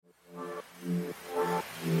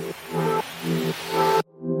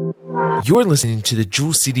You're listening to the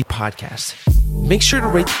Jewel City Podcast. Make sure to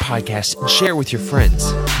rate the podcast and share it with your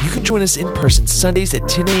friends. You can join us in person Sundays at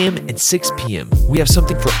 10 a.m. and 6 p.m. We have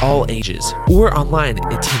something for all ages, or online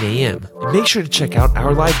at 10 a.m. And make sure to check out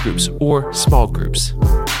our live groups or small groups.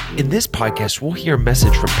 In this podcast, we'll hear a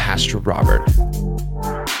message from Pastor Robert.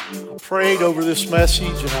 I prayed over this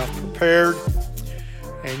message and I've prepared.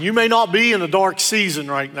 And you may not be in a dark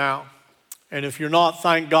season right now. And if you're not,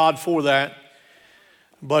 thank God for that.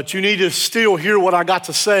 But you need to still hear what I got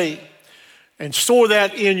to say and store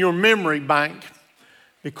that in your memory bank,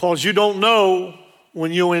 because you don't know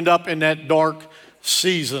when you'll end up in that dark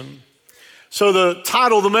season. So the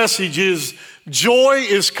title of the message is Joy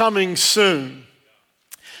is Coming Soon.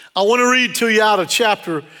 I want to read to you out of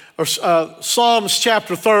Psalms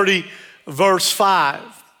chapter 30, verse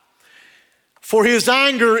 5. For his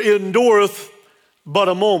anger endureth but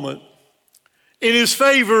a moment. In his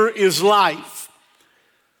favor is life.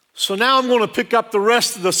 So now I'm going to pick up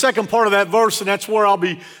the second part of that verse, and that's where I'll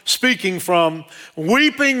be speaking from.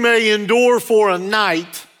 Weeping may endure for a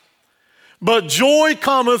night, but joy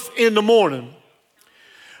cometh in the morning.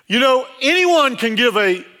 You know, anyone can give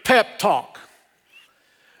a pep talk,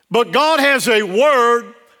 but God has a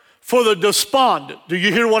word for the despondent. Do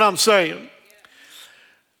you hear what I'm saying?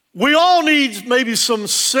 We all need maybe some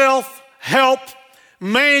self-help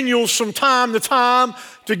manuals from time to time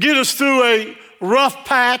to get us through a rough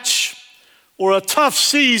patch or a tough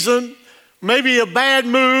season, maybe a bad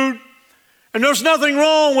mood. And there's nothing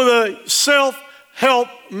wrong with a self-help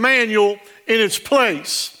manual in its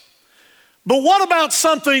place. But what about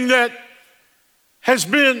something that has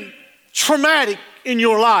been traumatic in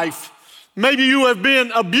your life? Maybe you have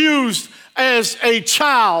been abused as a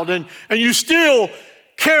child and you still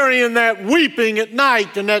carrying that weeping at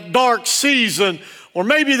night in that dark season. Or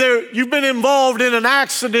maybe you've been involved in an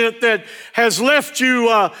accident that has left you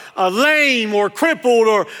lame or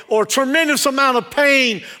crippled or tremendous amount of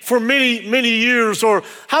pain for many, many years. Or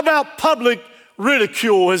how about public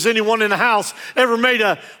ridicule? Has anyone in the house ever made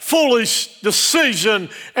a foolish decision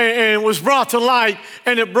and was brought to light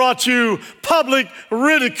and it brought you public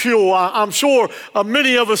ridicule? I'm sure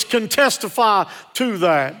many of us can testify to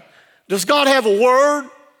that. Does God have a word?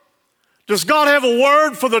 Does God have a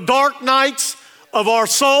word for the dark nights of our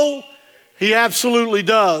soul? He absolutely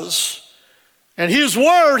does. And his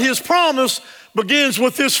word, his promise, begins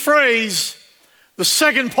with this phrase, the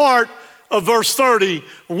second part of verse 30,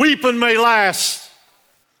 weeping may last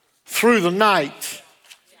through the night.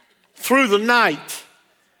 Through the night.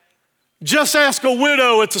 Just ask a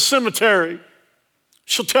widow at the cemetery.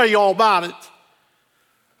 She'll tell you all about it.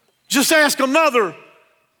 Just ask a mother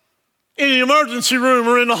in the emergency room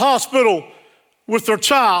or in the hospital with their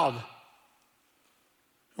child.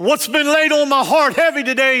 What's been laid on my heart heavy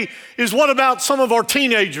today is what about some of our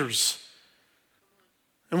teenagers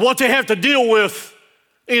and what they have to deal with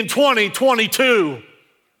in 2022.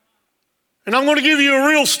 And I'm going to give you a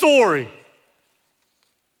real story.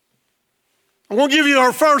 I'm going to give you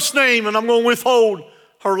her first name and I'm going to withhold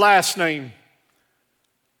her last name.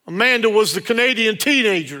 Amanda was the Canadian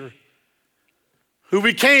teenager who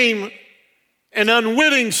became an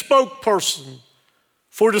unwitting spokesperson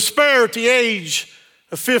for despair at the age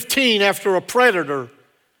of 15 after a predator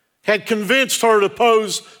had convinced her to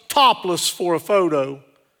pose topless for a photo.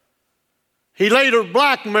 He later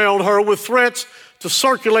blackmailed her with threats to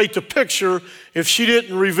circulate the picture if she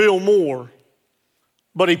didn't reveal more.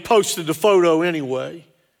 But he posted the photo anyway.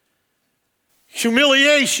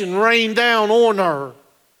 Humiliation rained down on her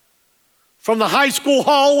from the high school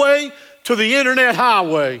hallway to the internet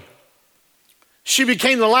highway. She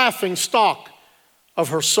became the laughing stock of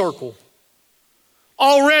her circle.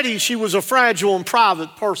 Already she was a fragile and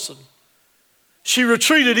private person. She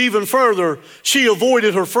retreated even further. She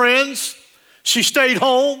avoided her friends. She stayed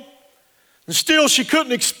home. And still she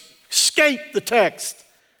couldn't escape the text.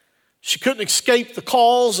 She couldn't escape the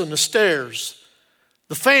calls and the stares.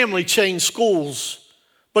 The family changed schools,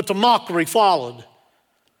 but the mockery followed.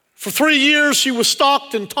 For 3 years she was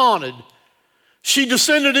stalked and taunted. She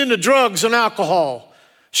descended into drugs and alcohol.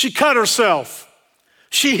 She cut herself.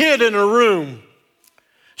 She hid in her room.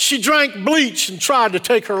 She drank bleach and tried to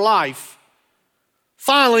take her life.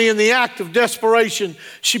 Finally, in the act of desperation,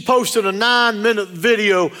 she posted a 9-minute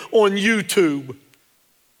video on YouTube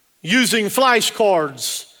using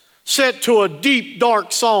flashcards set to a deep,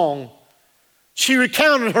 dark song. She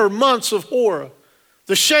recounted her months of horror,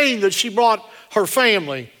 the shame that she brought her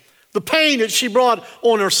family, the pain that she brought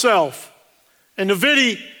on herself. And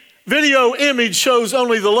the video image shows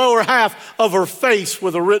only the lower half of her face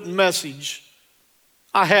with a written message.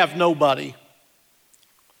 I have nobody.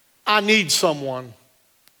 I need someone.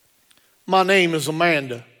 My name is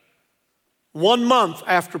Amanda. 1 month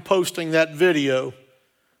after posting that video,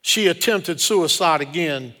 she attempted suicide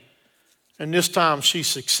again, and this time she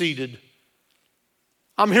succeeded.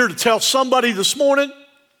 I'm here to tell somebody this morning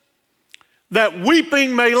that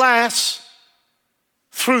weeping may last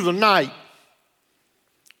through the night.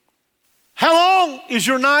 How long is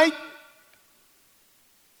your night?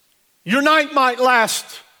 Your night might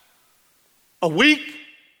last a week,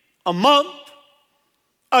 a month,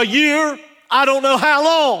 a year, I don't know how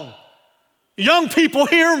long. Young people,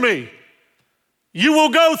 hear me. You will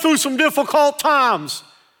go through some difficult times,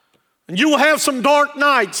 and you will have some dark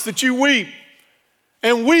nights that you weep,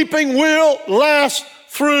 and weeping will last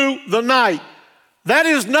through the night. That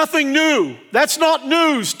is nothing new. That's not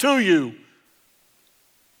news to you.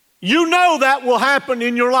 You know that will happen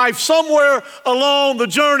in your life somewhere along the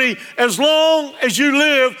journey. As long as you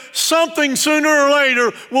live, something sooner or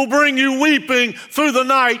later will bring you weeping through the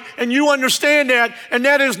night, and you understand that, and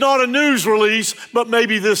that is not a news release, but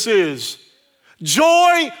maybe this is.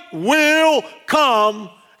 Joy will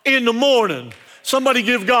come in the morning. Somebody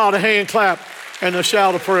give God a hand clap and a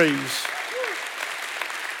shout of praise.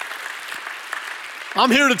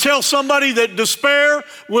 I'm here to tell somebody that despair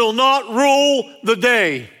will not rule the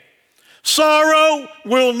day. Sorrow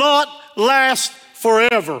will not last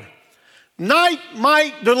forever. Night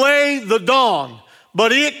might delay the dawn,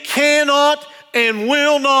 but it cannot and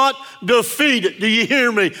will not defeat it. Do you hear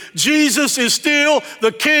me? Jesus is still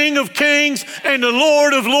the King of Kings and the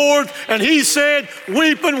Lord of Lords, and he said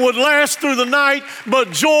weeping would last through the night, but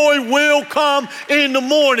joy will come in the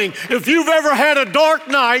morning. If you've ever had a dark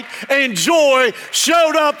night and joy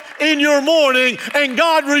showed up in your morning and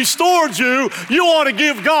God restored you, you ought to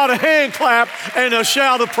give God a hand clap and a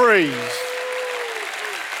shout of praise.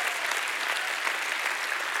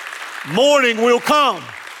 Morning will come.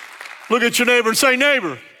 Look at your neighbor and say,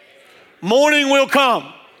 neighbor, morning will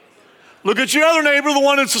come. Look at your other neighbor, the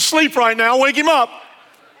one that's asleep right now, wake him up.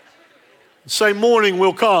 Say, morning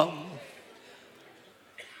will come.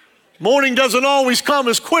 Morning doesn't always come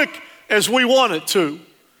as quick as we want it to,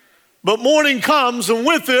 but morning comes, and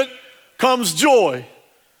with it comes joy.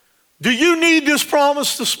 Do you need this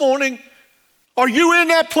promise this morning? Are you in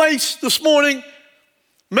that place this morning?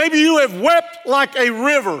 Maybe you have wept like a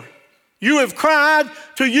river. You have cried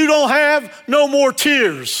till you don't have no more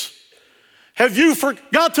tears. Have you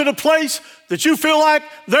got to the place that you feel like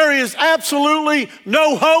there is absolutely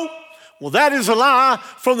no hope? Well, that is a lie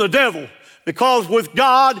from the devil, because with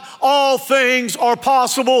God, all things are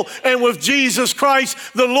possible, and with Jesus Christ,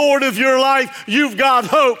 the Lord of your life, you've got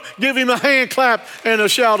hope. Give him a hand clap and a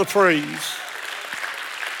shout of praise.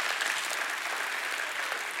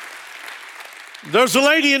 There's a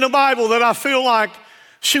lady in the Bible that I feel like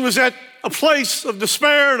she was at a place of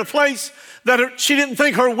despair, and a place that she didn't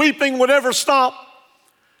think her weeping would ever stop.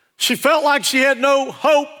 She felt like she had no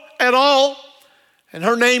hope at all, and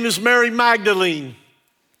her name is Mary Magdalene.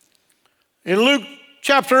 In Luke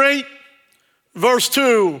chapter 8, verse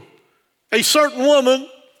 2, a certain woman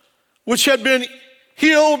which had been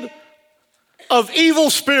healed of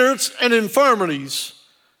evil spirits and infirmities,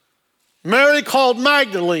 Mary called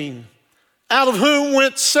Magdalene, out of whom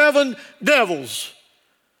went 7 devils.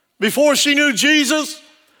 Before she knew Jesus,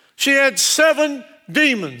 she had 7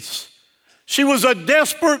 demons. She was a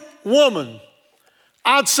desperate woman.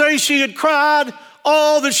 I'd say she had cried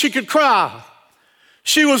all that she could cry.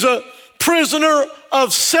 She was a prisoner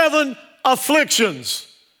of 7 afflictions.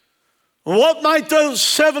 What might those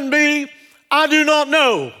 7 be? I do not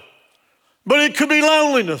know. But it could be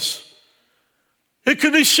loneliness. It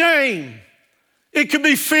could be shame. It could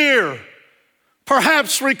be fear.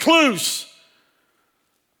 Perhaps recluse.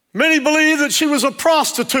 Many believe that she was a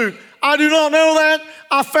prostitute. I do not know that.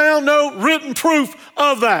 I found no written proof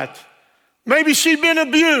of that. Maybe she'd been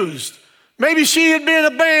abused. Maybe she had been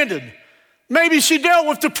abandoned. Maybe she dealt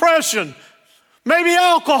with depression. Maybe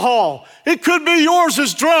alcohol. It could be yours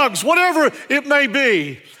as drugs, whatever it may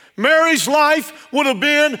be. Mary's life would have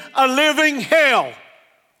been a living hell.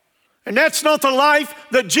 And that's not the life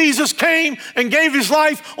that Jesus came and gave his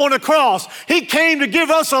life on a cross. He came to give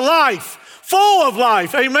us a life full of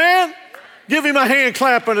life, amen? Give him a hand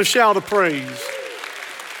clap and a shout of praise.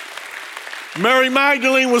 Mary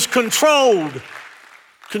Magdalene was controlled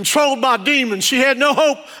by demons. She had no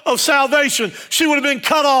hope of salvation. She would have been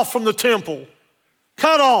cut off from the temple,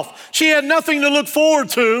 cut off. She had nothing to look forward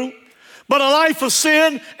to but a life of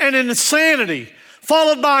sin and insanity,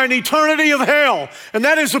 followed by an eternity of hell. And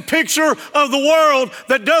that is a picture of the world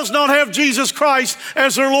that does not have Jesus Christ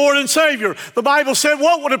as their Lord and Savior. The Bible said,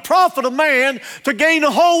 what would it profit a man to gain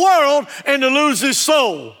the whole world and to lose his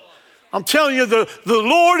soul? I'm telling you, the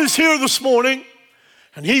Lord is here this morning,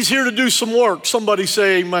 and He's here to do some work. Somebody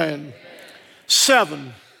say amen.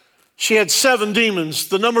 7. She had 7 demons.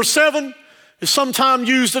 The number 7 is sometimes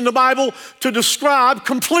used in the Bible to describe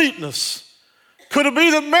completeness. Could it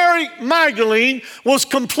be that Mary Magdalene was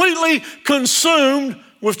completely consumed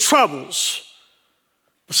with troubles?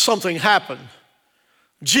 But something happened.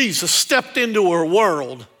 Jesus stepped into her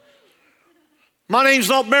world. My name's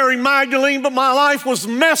not Mary Magdalene, but my life was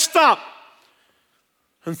messed up.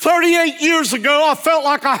 And 38 years ago, I felt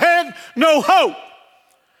like I had no hope.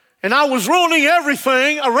 And I was ruining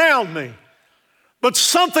everything around me. But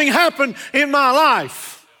something happened in my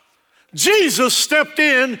life. Jesus stepped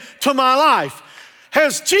into my life.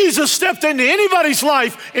 Has Jesus stepped into anybody's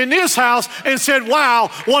life in this house and said,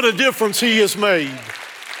 wow, what a difference He has made?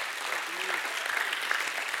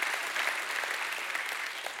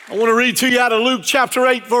 I want to read to you out of Luke chapter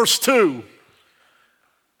 8, verse 2.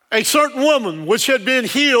 A certain woman which had been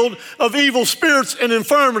healed of evil spirits and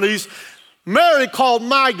infirmities, Mary called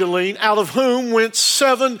Magdalene, out of whom went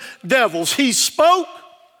 7 devils. He spoke,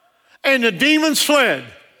 and the demons fled.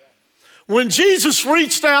 When Jesus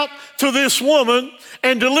reached out to this woman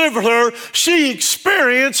and delivered her, she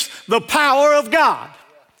experienced the power of God.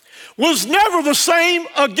 Was never the same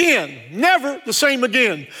again. Never the same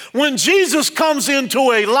again. When Jesus comes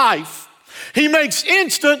into a life, He makes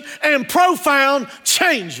instant and profound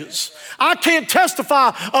changes. I can't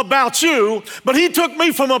testify about you, but He took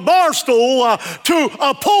me from a bar stool to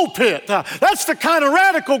a pulpit. That's the kind of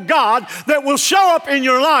radical God that will show up in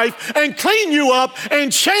your life and clean you up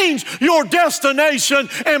and change your destination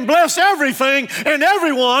and bless everything and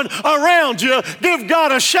everyone around you. Give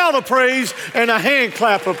God a shout of praise and a hand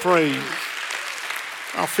clap of praise.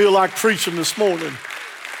 I feel like preaching this morning.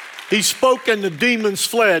 He spoke and the demons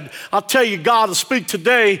fled. I'll tell you, God will speak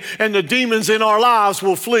today and the demons in our lives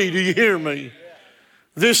will flee. Do you hear me?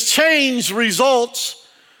 This change results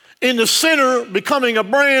in the sinner becoming a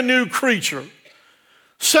brand new creature.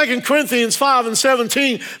 2 Corinthians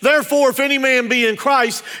 5:17, therefore, if any man be in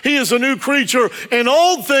Christ, he is a new creature, and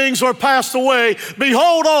old things are passed away.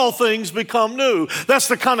 Behold, all things become new. That's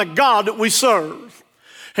the kind of God that we serve.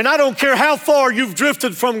 And I don't care how far you've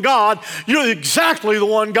drifted from God, you're exactly the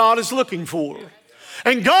one God is looking for.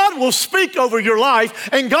 And God will speak over your life,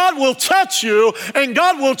 and God will touch you, and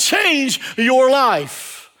God will change your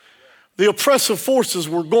life. The oppressive forces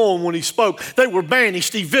were gone when He spoke. They were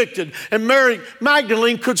banished, evicted, and Mary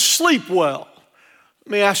Magdalene could sleep well.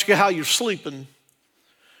 Let me ask you how you're sleeping.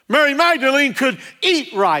 Mary Magdalene could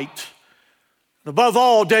eat right. And above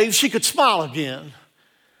all, Dave, she could smile again.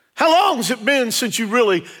 How long has it been since you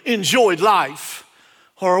really enjoyed life?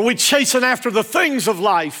 Or are we chasing after the things of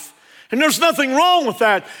life? And there's nothing wrong with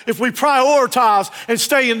that if we prioritize and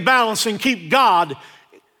stay in balance and keep God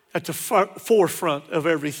at the forefront of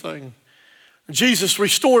everything. Jesus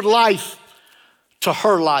restored life to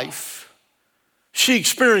her life. She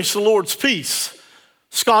experienced the Lord's peace.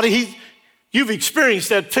 Scotty, you've experienced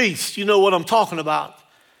that peace. You know what I'm talking about.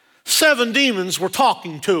 7 demons were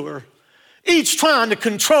talking to her, each trying to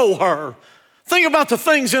control her. Think about the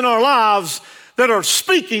things in our lives that are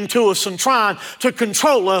speaking to us and trying to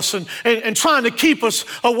control us and trying to keep us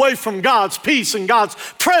away from God's peace and God's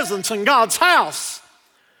presence and God's house.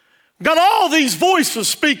 Got all these voices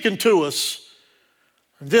speaking to us.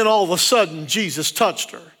 And then all of a sudden, Jesus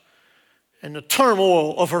touched her, and the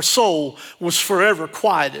turmoil of her soul was forever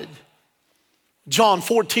quieted. John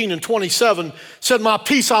 14:27 said, my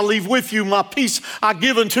peace I leave with you, my peace I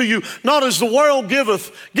give unto you. Not as the world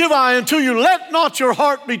giveth, give I unto you. Let not your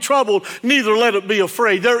heart be troubled, neither let it be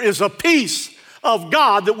afraid. There is a peace of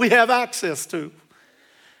God that we have access to.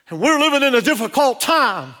 And we're living in a difficult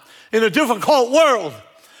time, in a difficult world.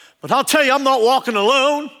 But I'll tell you, I'm not walking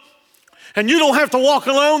alone. And you don't have to walk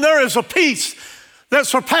alone. There is a peace that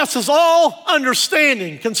surpasses all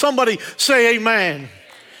understanding. Can somebody say amen?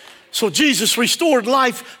 So Jesus restored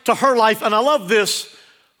life to her life, and I love this.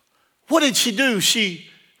 What did she do? She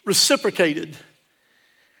reciprocated.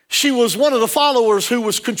 She was one of the followers who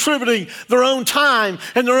was contributing their own time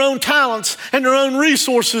and their own talents and their own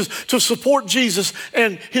resources to support Jesus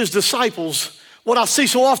and His disciples. What I see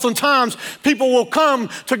so oftentimes, people will come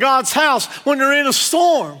to God's house when they're in a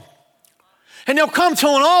storm, and they'll come to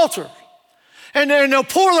an altar, and they'll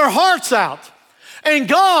pour their hearts out. And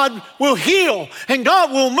God will heal, and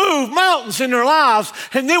God will move mountains in their lives.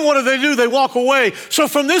 And then what do? They walk away. So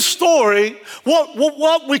from this story,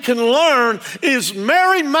 what we can learn is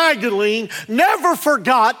Mary Magdalene never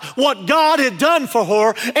forgot what God had done for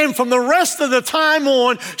her. And from the rest of the time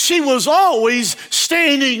on, she was always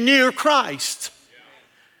standing near Christ.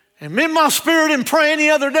 And in my spirit in praying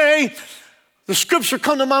the other day, the scripture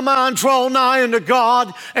come to my mind, draw nigh unto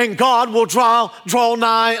God, and God will draw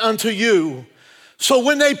nigh unto you. So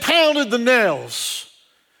when they pounded the nails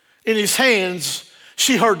in his hands,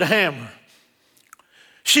 she heard the hammer.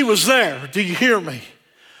 She was there. Do you hear me?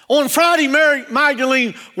 On Friday, Mary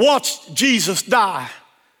Magdalene watched Jesus die.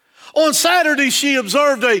 On Saturday, she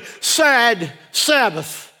observed a sad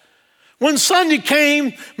Sabbath. When Sunday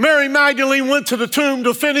came, Mary Magdalene went to the tomb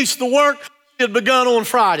to finish the work she had begun on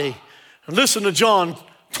Friday. And listen to John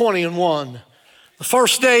 20:1. The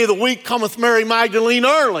first day of the week cometh Mary Magdalene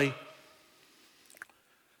early.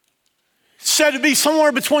 It's said to be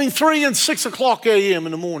somewhere between 3 and 6 o'clock a.m.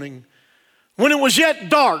 in the morning, when it was yet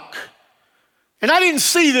dark. And I didn't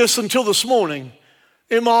see this until this morning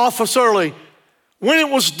in my office early. When it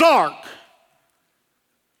was dark,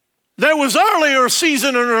 there was earlier a season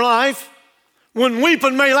in her life when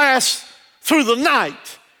weeping may last through the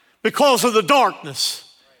night because of the darkness.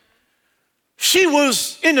 She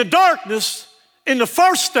was in the darkness in the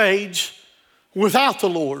first stage without the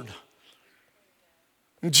Lord.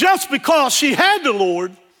 And just because she had the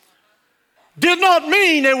Lord did not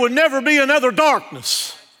mean there would never be another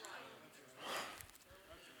darkness.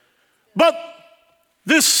 But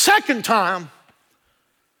this second time,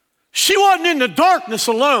 she wasn't in the darkness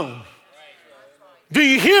alone. Do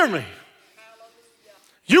you hear me?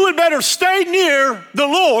 You had better stay near the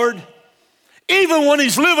Lord even when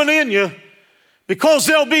he's living in you, because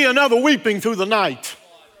there'll be another weeping through the night.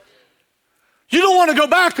 You don't want to go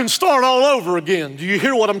back and start all over again. Do you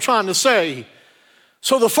hear what I'm trying to say?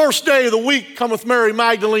 So the first day of the week cometh Mary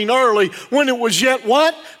Magdalene early, when it was yet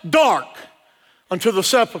what? Dark, unto the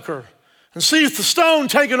sepulchre, and seeth the stone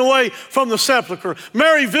taken away from the sepulchre.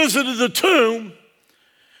 Mary visited the tomb.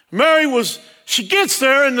 She gets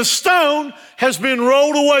there and the stone has been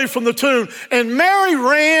rolled away from the tomb. And Mary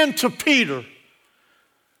ran to Peter.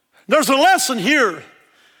 There's a lesson here.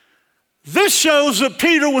 This shows that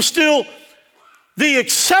Peter was still the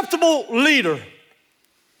acceptable leader.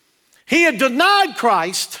 He had denied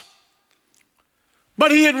Christ,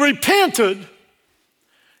 but he had repented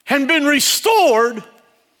and been restored,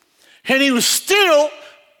 and he was still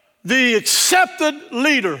the accepted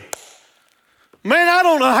leader. Man, I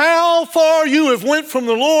don't know how far you have went from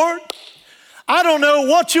the Lord. I don't know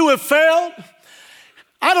what you have failed.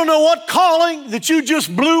 I don't know what calling that you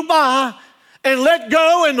just blew by and let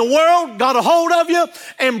go, and the world got a hold of you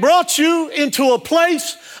and brought you into a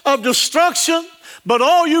place of destruction. But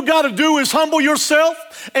all you got to do is humble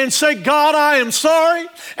yourself and say, God, I am sorry,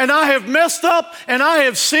 and I have messed up, and I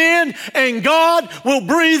have sinned, and God will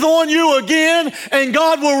breathe on you again, and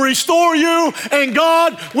God will restore you, and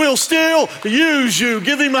God will still use you.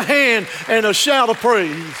 Give him a hand and a shout of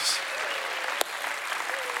praise.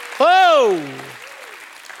 Oh!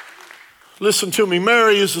 Listen to me,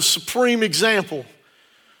 Mary is a supreme example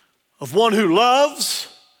of one who loves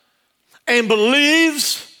and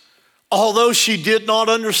believes, although she did not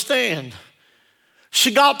understand.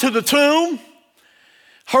 She got to the tomb.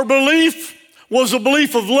 Her belief was a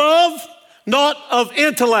belief of love, not of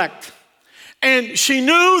intellect. And she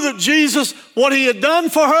knew that Jesus, what he had done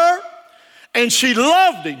for her, and she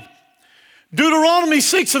loved him. Deuteronomy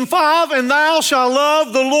 6:5, and thou shalt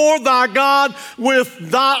love the Lord thy God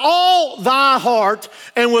with all thy heart,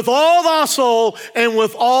 and with all thy soul, and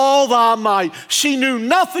with all thy might. She knew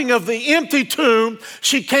nothing of the empty tomb.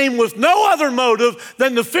 She came with no other motive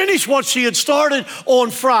than to finish what she had started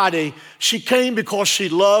on Friday. She came because she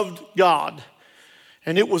loved God.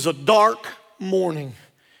 And it was a dark morning.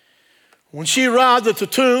 When she arrived at the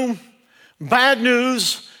tomb, bad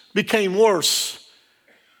news became worse.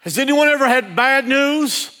 Has anyone ever had bad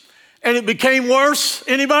news and it became worse?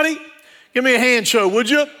 Anybody? Give me a hand show, would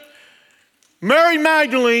you? Mary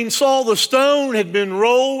Magdalene saw the stone had been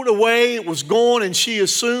rolled away, it was gone, and she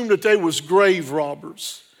assumed that they was grave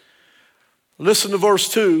robbers. Listen to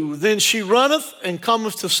verse 2. Then she runneth and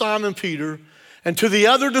cometh to Simon Peter and to the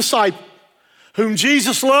other disciple, whom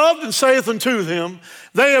Jesus loved, and saith unto them,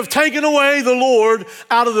 they have taken away the Lord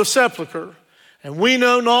out of the sepulchre, and we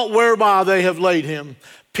know not whereby they have laid him.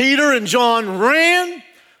 Peter and John ran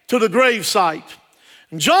to the gravesite.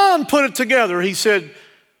 And John put it together. He said,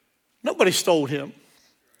 nobody stole him.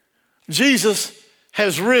 Jesus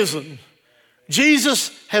has risen.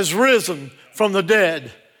 Jesus has risen from the dead.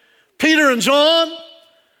 Peter and John,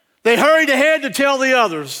 they hurried ahead to tell the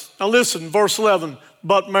others. Now listen, verse 11,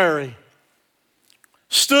 but Mary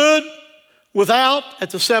stood without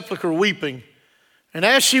at the sepulchre weeping. And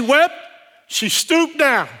as she wept, she stooped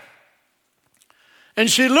down. And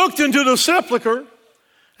she looked into the sepulchre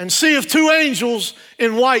and seeth two angels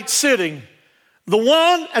in white sitting, The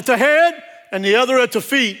one at the head and the other at the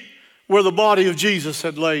feet where the body of Jesus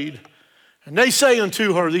had laid. And they say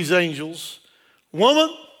unto her, these angels,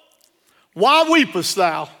 Woman, why weepest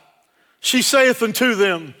thou? She saith unto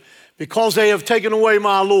them, Because they have taken away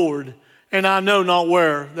my Lord, and I know not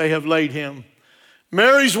where they have laid him.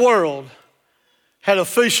 Mary's world had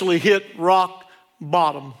officially hit rock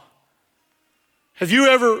bottom. Have you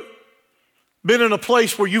ever been in a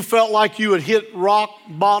place where you felt like you had hit rock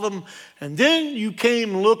bottom, and then you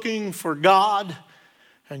came looking for God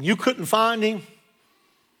and you couldn't find him?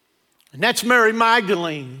 And that's Mary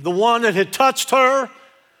Magdalene, the one that had touched her,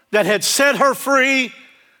 that had set her free,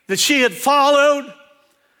 that she had followed.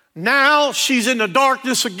 Now she's in the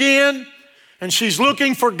darkness again, and she's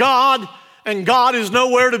looking for God, and God is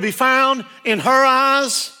nowhere to be found in her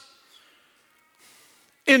eyes.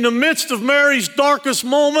 In the midst of Mary's darkest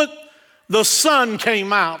moment, the sun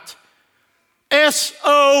came out.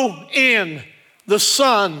 S-O-N, the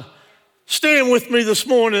sun. Stand with me this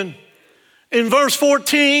morning. In verse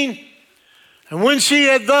 14, and when she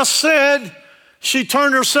had thus said, she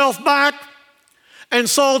turned herself back and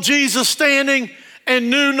saw Jesus standing and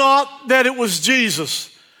knew not that it was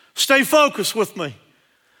Jesus. Stay focused with me.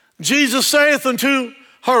 Jesus saith unto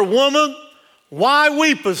her, Woman, why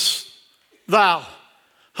weepest thou?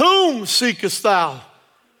 Whom seekest thou?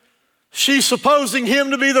 She, supposing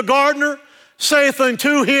him to be the gardener, saith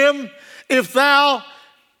unto him, If thou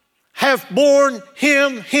have borne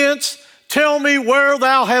him hence, tell me where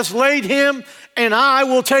thou hast laid him, and I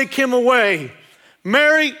will take him away.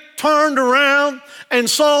 Mary turned around and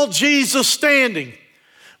saw Jesus standing.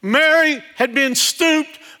 Mary had been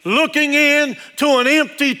stooped looking into an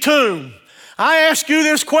empty tomb. I ask you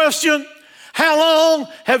this question: how long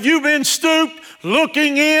have you been stooped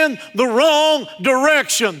looking in the wrong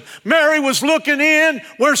direction? Mary was looking in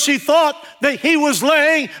where she thought that he was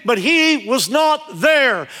laying, but he was not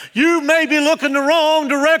there. You may be looking the wrong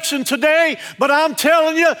direction today, but I'm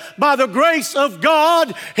telling you, by the grace of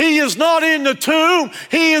God, he is not in the tomb.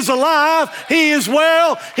 He is alive. He is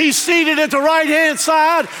well. He's seated at the right-hand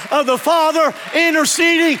side of the Father,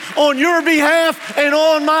 interceding on your behalf and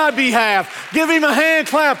on my behalf. Give him a hand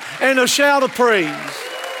clap and a shout of praise.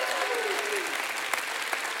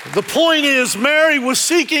 The point is, Mary was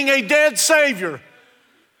seeking a dead Savior.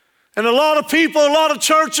 And a lot of people, a lot of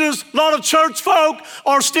churches, a lot of church folk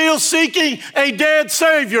are still seeking a dead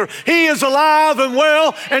Savior. He is alive and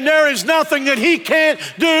well, and there is nothing that he can't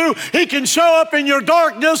do. He can show up in your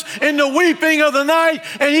darkness, in the weeping of the night,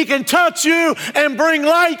 and he can touch you and bring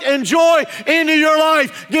light and joy into your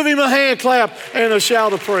life. Give him a hand clap and a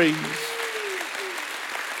shout of praise.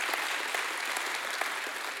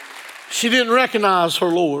 She didn't recognize her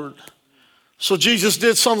Lord. So Jesus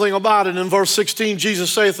did something about it. In verse 16,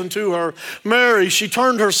 Jesus saith unto her, Mary. She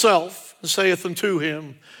turned herself and saith unto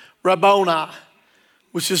him, Rabboni,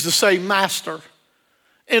 which is to say, Master.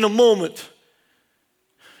 In a moment,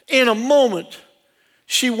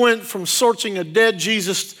 she went from searching a dead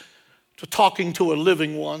Jesus to talking to a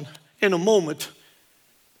living one. In a moment.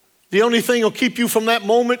 The only thing that'll keep you from that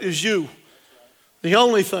moment is you. The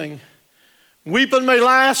only thing. Weeping may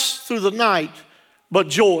last through the night, but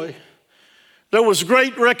joy. There was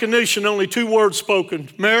great recognition, only two words spoken,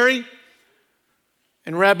 Mary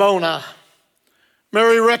and Rabboni.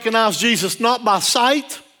 Mary recognized Jesus not by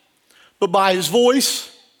sight, but by his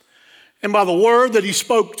voice and by the word that he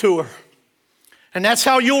spoke to her. And that's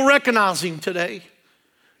how you'll recognize him today.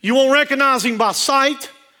 You won't recognize him by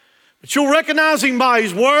sight, but you'll recognize him by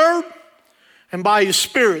his word and by his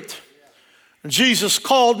spirit. And Jesus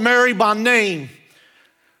called Mary by name.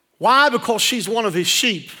 Why? Because she's one of his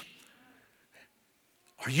sheep.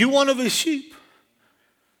 Are you one of his sheep?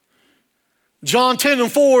 John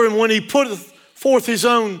 10:4, and when he putteth forth his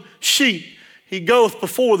own sheep, he goeth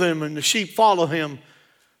before them, and the sheep follow him,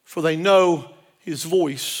 for they know his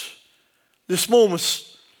voice. This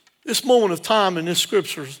moment of time in this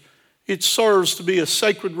scriptures, it serves to be a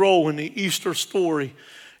sacred role in the Easter story.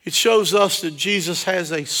 It shows us that Jesus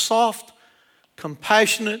has a soft,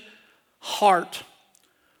 compassionate heart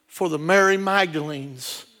for the Mary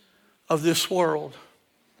Magdalenes of this world.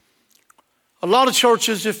 A lot of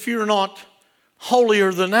churches, if you're not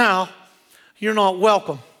holier than thou, you're not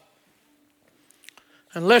welcome.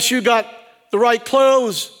 Unless you got the right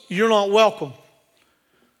clothes, you're not welcome.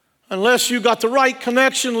 Unless you got the right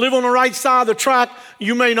connection, live on the right side of the track,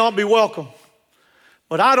 you may not be welcome.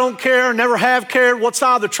 But I don't care, never have cared what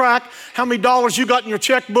side of the track, how many dollars you got in your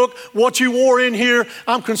checkbook, what you wore in here.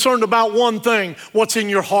 I'm concerned about one thing, what's in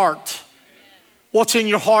your heart. What's in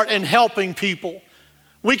your heart and helping people.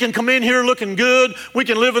 We can come in here looking good. We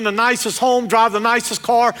can live in the nicest home, drive the nicest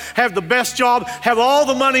car, have the best job, have all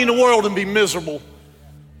the money in the world and be miserable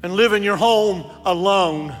and live in your home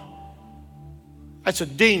alone. That's a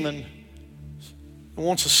demon that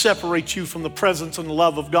wants to separate you from the presence and the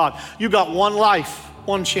love of God. You got one life,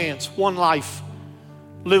 one chance, one life.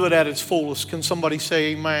 Live it at its fullest. Can somebody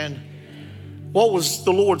say amen? What was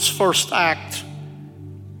the Lord's first act?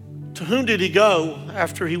 To whom did he go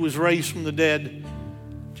after he was raised from the dead?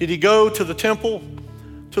 Did he go to the temple,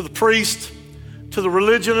 to the priest, to the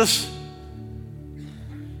religionists?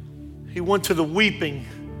 He went to the weeping,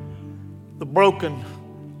 the broken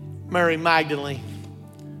Mary Magdalene.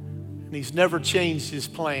 And he's never changed his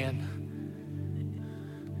plan.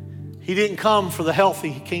 He didn't come for the healthy,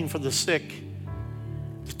 he came for the sick,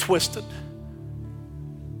 the twisted,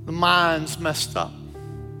 the minds messed up.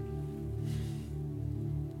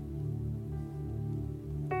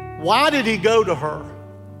 Why did he go to her?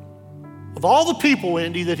 Of all the people,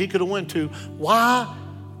 Indy, that he could have went to, why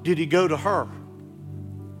did he go to her?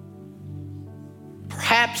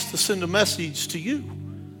 Perhaps to send a message to you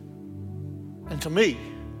and to me.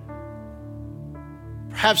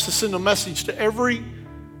 Perhaps to send a message to every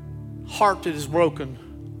heart that is broken.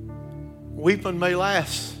 Weeping may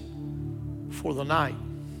last for the night,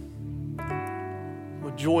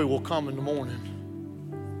 but joy will come in the morning.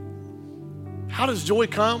 How does joy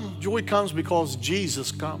come? Joy comes because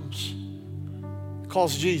Jesus comes.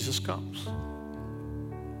 Because Jesus comes.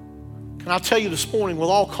 Can I tell you this morning with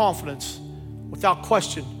all confidence, without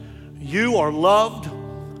question, you are loved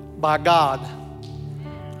by God.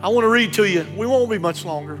 I want to read to you. We won't be much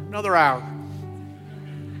longer, another hour.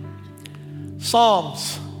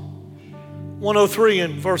 Psalms 103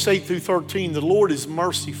 and verse 8 through 13. The Lord is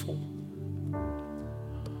merciful.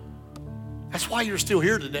 That's why you're still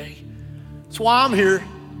here today. That's why I'm here.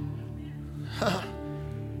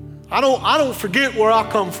 I don't forget where I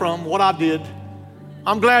come from, what I did.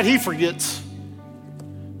 I'm glad he forgets.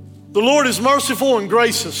 The Lord is merciful and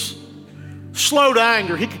gracious, slow to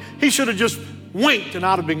anger. He should have just winked and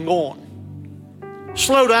I'd have been gone.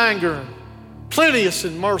 Slow to anger, plenteous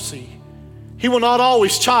in mercy. He will not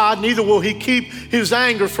always chide, neither will he keep his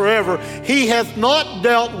anger forever. He hath not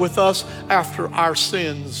dealt with us after our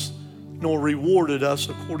sins, nor rewarded us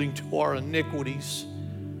according to our iniquities.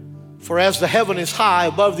 For as the heaven is high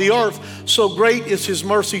above the earth, so great is his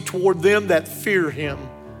mercy toward them that fear him.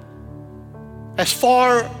 As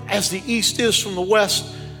far as the east is from the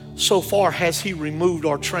west, so far has he removed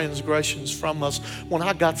our transgressions from us. When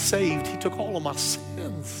I got saved, he took all of my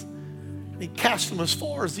sins and he cast them as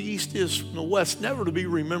far as the east is from the west, never to be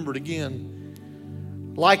remembered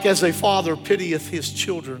again. Like as a father pitieth his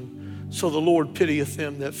children, so the Lord pitieth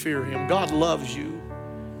them that fear him. God loves you.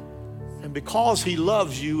 And because he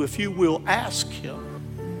loves you, if you will ask him,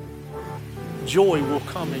 joy will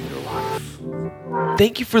come in your life.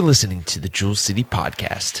 Thank you for listening to the Jewel City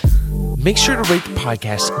Podcast. Make sure to rate the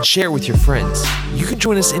podcast and share it with your friends. You can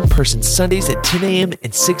join us in person Sundays at 10 a.m.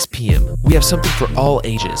 and 6 p.m. We have something for all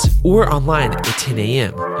ages, or online at 10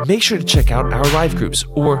 a.m. And make sure to check out our live groups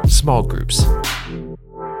or small groups.